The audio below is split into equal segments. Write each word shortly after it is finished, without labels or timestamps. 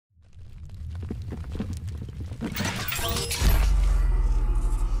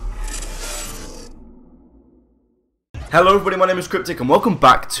Hello everybody, my name is KRYPTIK and welcome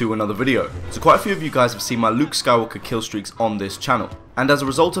back to another video. So quite a few of you guys have seen my Luke Skywalker kill streaks on this channel. And as a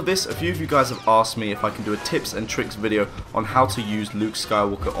result of this, a few of you guys have asked me if I can do a tips and tricks video on how to use Luke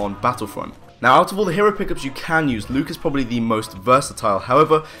Skywalker on Battlefront. Now, out of all the hero pickups you can use, Luke is probably the most versatile.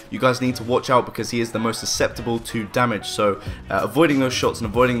 However, you guys need to watch out because he is the most susceptible to damage. So avoiding those shots and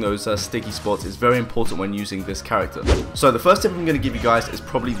avoiding those sticky spots is very important when using this character. So the first tip I'm going to give you guys is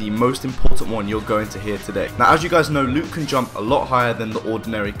probably the most important one you're going to hear today. Now, as you guys know, Luke can jump a lot higher than the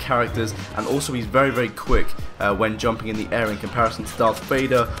ordinary characters, and also he's very quick when jumping in the air in comparison to Darth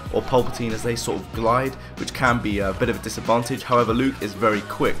Vader or Palpatine, as they sort of glide, which can be a bit of a disadvantage. However, Luke is very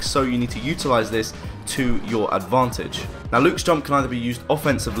quick, so you need to utilize this to your advantage. Now, Luke's jump can either be used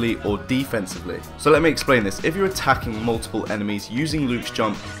offensively or defensively. So let me explain this. If you're attacking multiple enemies, using Luke's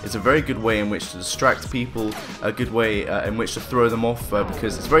jump is a very good way in which to distract people, a good way in which to throw them off,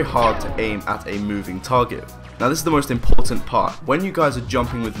 because it's very hard to aim at a moving target. Now, this is the most important part. When you guys are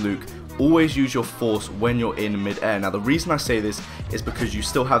jumping with Luke, always use your force when you're in mid-air. Now, the reason I say this is because you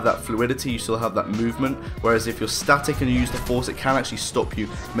still have that fluidity, you still have that movement, whereas if you're static and you use the force, it can actually stop you,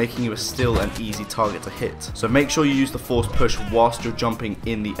 making you still an easy target to hit. So make sure you use the force push whilst you're jumping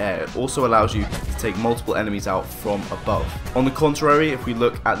in the air. It also allows you to take multiple enemies out from above. On the contrary, if we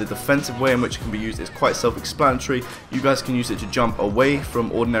look at the defensive way in which it can be used, it's quite self-explanatory. You guys can use it to jump away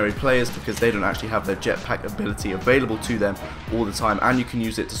from ordinary players because they don't actually have their jetpack ability available to them all the time, and you can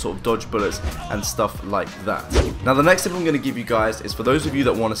use it to sort of dodge bullets and stuff like that. Now, the next tip I'm going to give you guys is for those of you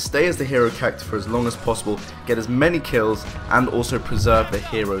that want to stay as the hero character for as long as possible, get as many kills, and also preserve the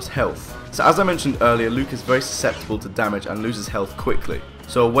hero's health. So as I mentioned earlier, Luke is very susceptible to damage and loses health quickly.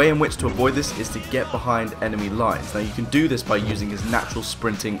 So a way in which to avoid this is to get behind enemy lines. Now, you can do this by using his natural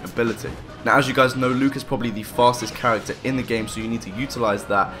sprinting ability. Now, as you guys know, Luke is probably the fastest character in the game, so you need to utilize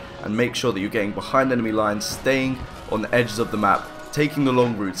that and make sure that you're getting behind enemy lines, staying on the edges of the map, taking the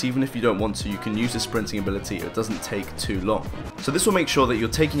long routes. Even if you don't want to, you can use the sprinting ability. It doesn't take too long. So this will make sure that you're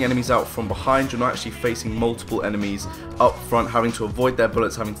taking enemies out from behind. You're not actually facing multiple enemies up front, having to avoid their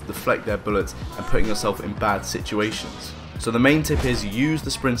bullets, having to deflect their bullets, and putting yourself in bad situations. So the main tip is use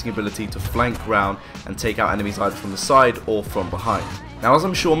the sprinting ability to flank round and take out enemies either from the side or from behind. Now, as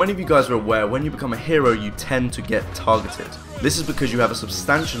I'm sure many of you guys are aware, when you become a hero, you tend to get targeted. This is because you have a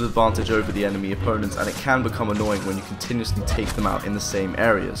substantial advantage over the enemy opponents, and it can become annoying when you continuously take them out in the same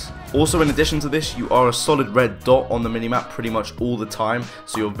areas. Also, in addition to this, you are a solid red dot on the minimap pretty much all the time,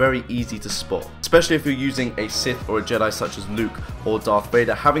 so you're very easy to spot. Especially if you're using a Sith or a Jedi such as Luke or Darth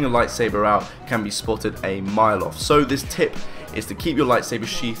Vader, having a lightsaber out can be spotted a mile off. So this tip is to keep your lightsaber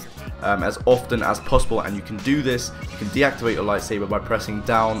sheathed as often as possible, and you can do this, you can deactivate your lightsaber by pressing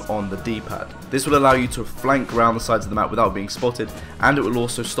down on the D-pad. This will allow you to flank around the sides of the map without being spotted, and it will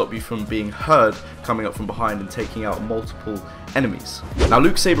also stop you from being heard coming up from behind and taking out multiple enemies. Now,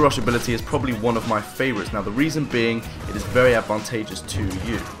 Luke's Saber Rush ability is probably one of my favorites. Now, the reason being, it is very advantageous to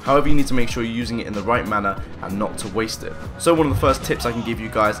you. However, you need to make sure you're using it in the right manner and not to waste it. So one of the first tips I can give you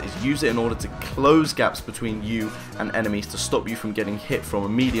guys is use it in order to close gaps between you and enemies to stop you from getting hit from a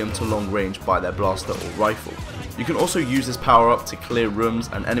medium to long range by their blaster or rifle. You can also use this power up to clear rooms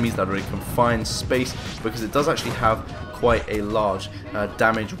and enemies that are in confined space, because it does actually have quite a large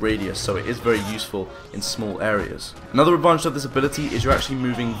damage radius, so it is very useful in small areas. Another advantage of this ability is you're actually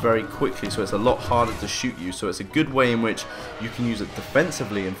moving very quickly, so it's a lot harder to shoot you. So it's a good way in which you can use it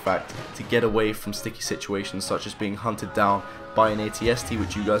defensively, in fact, to get away from sticky situations such as being hunted down by an ATST,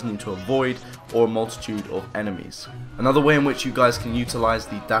 which you guys need to avoid, or a multitude of enemies. Another way in which you guys can utilize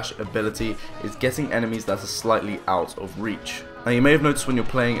the dash ability is getting enemies that are slightly out of reach. Now, you may have noticed when you're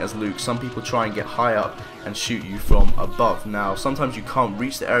playing as Luke, some people try and get high up and shoot you from above. Now, sometimes you can't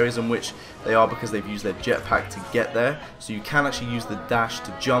reach the areas in which they are because they've used their jetpack to get there, so you can actually use the dash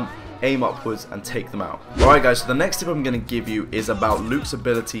to jump, aim upwards, and take them out. Alright guys, so the next tip I'm going to give you is about Luke's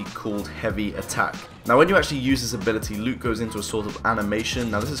ability called Heavy Attack. Now, when you actually use this ability, Luke goes into a sort of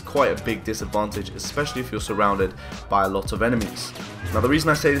animation. Now, this is quite a big disadvantage, especially if you're surrounded by a lot of enemies. Now, the reason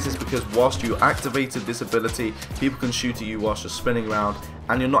I say this is because whilst you activated this ability, people can shoot at you whilst you're spinning around,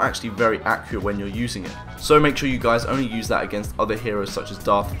 and you're not actually very accurate when you're using it. So make sure you guys only use that against other heroes such as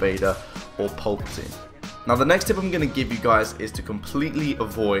Darth Vader or Palpatine. Now, the next tip I'm going to give you guys is to completely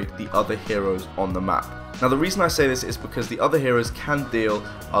avoid the other heroes on the map. Now, the reason I say this is because the other heroes can deal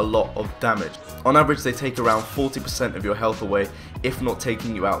a lot of damage. On average, they take around 40% of your health away, if not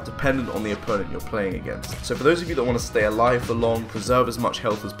taking you out, dependent on the opponent you're playing against. So for those of you that want to stay alive for long, preserve as much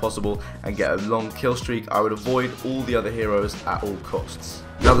health as possible, and get a long kill streak, I would avoid all the other heroes at all costs.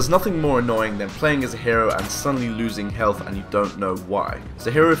 Now, there's nothing more annoying than playing as a hero and suddenly losing health and you don't know why. So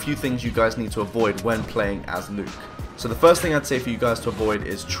here are a few things you guys need to avoid when playing as Luke. So the first thing I'd say for you guys to avoid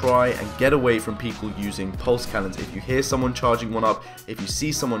is try and get away from people using pulse cannons. If you hear someone charging one up, if you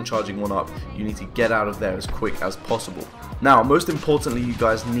see someone charging one up, you need to get out of there as quick as possible. Now, most importantly, you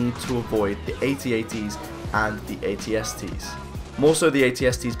guys need to avoid the AT-ATs and the AT-STs. More so the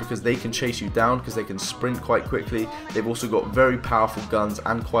AT-STs because they can chase you down because they can sprint quite quickly. They've also got very powerful guns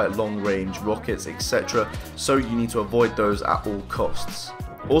and quite long range rockets, etc. So you need to avoid those at all costs.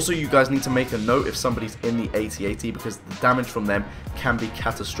 Also, you guys need to make a note if somebody's in the AT-AT because the damage from them can be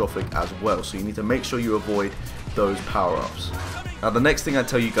catastrophic as well. So you need to make sure you avoid those power-ups. Now the next thing I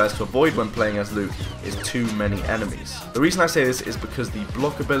tell you guys to avoid when playing as Luke is too many enemies. The reason I say this is because the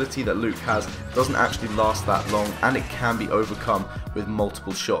block ability that Luke has doesn't actually last that long and it can be overcome with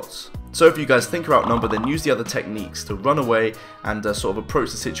multiple shots. So if you guys think you're outnumbered, then use the other techniques to run away and sort of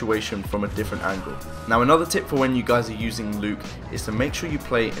approach the situation from a different angle. Now another tip for when you guys are using Luke is to make sure you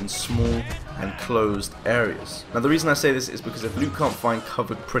play in small and closed areas. Now the reason I say this is because if Luke can't find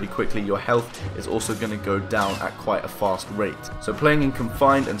cover pretty quickly, your health is also going to go down at quite a fast rate. So playing in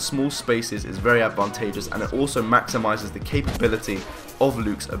confined and small spaces is very advantageous, and it also maximizes the capability of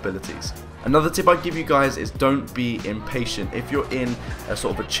Luke's abilities. Another tip I give you guys is don't be impatient. If you're in a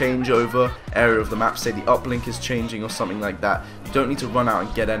sort of a changeover area of the map, say the uplink is changing or something like that, you don't need to run out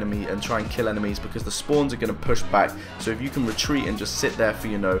and get enemy and try and kill enemies because the spawns are going to push back. So if you can retreat and just sit there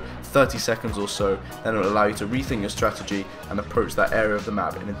for 30 seconds or so, then it will allow you to rethink your strategy and approach that area of the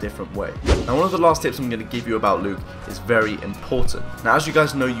map in a different way. Now one of the last tips I'm going to give you about Luke is very important. Now as you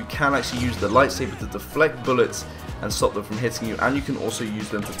guys know, you can actually use the lightsaber to deflect bullets and stop them from hitting you, and you can also use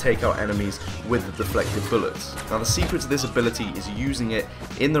them to take out enemies with the deflected bullets. Now the secret to this ability is using it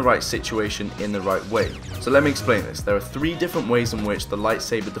in the right situation in the right way. So let me explain this. There are 3 different ways in which the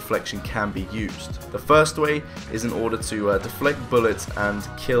lightsaber deflection can be used. The first way is in order to deflect bullets and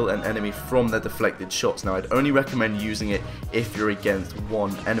kill an enemy from their deflected shots. Now I'd only recommend using it if you're against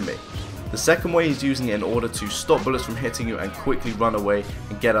one enemy. The second way is using it in order to stop bullets from hitting you and quickly run away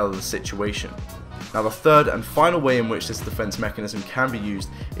and get out of the situation. Now the third and final way in which this defense mechanism can be used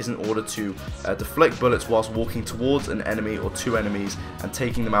is in order to deflect bullets whilst walking towards an enemy or 2 enemies and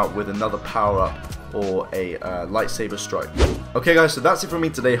taking them out with another power up or a lightsaber strike. Okay guys, so that's it from me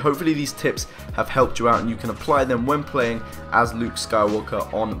today. Hopefully these tips have helped you out and you can apply them when playing as Luke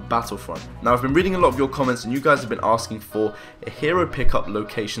Skywalker on Battlefront. Now I've been reading a lot of your comments and you guys have been asking for a hero pickup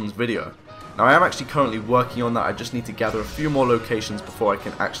locations video. Now I am actually currently working on that. I just need to gather a few more locations before I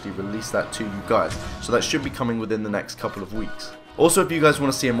can actually release that to you guys. So that should be coming within the next couple of weeks. Also, if you guys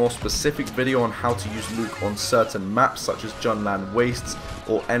want to see a more specific video on how to use Luke on certain maps such as Junland Wastes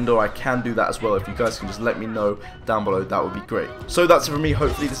or Endor, I can do that as well. If you guys can just let me know down below, that would be great. So that's it from me.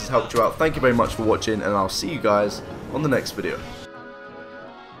 Hopefully this has helped you out. Thank you very much for watching and I'll see you guys on the next video.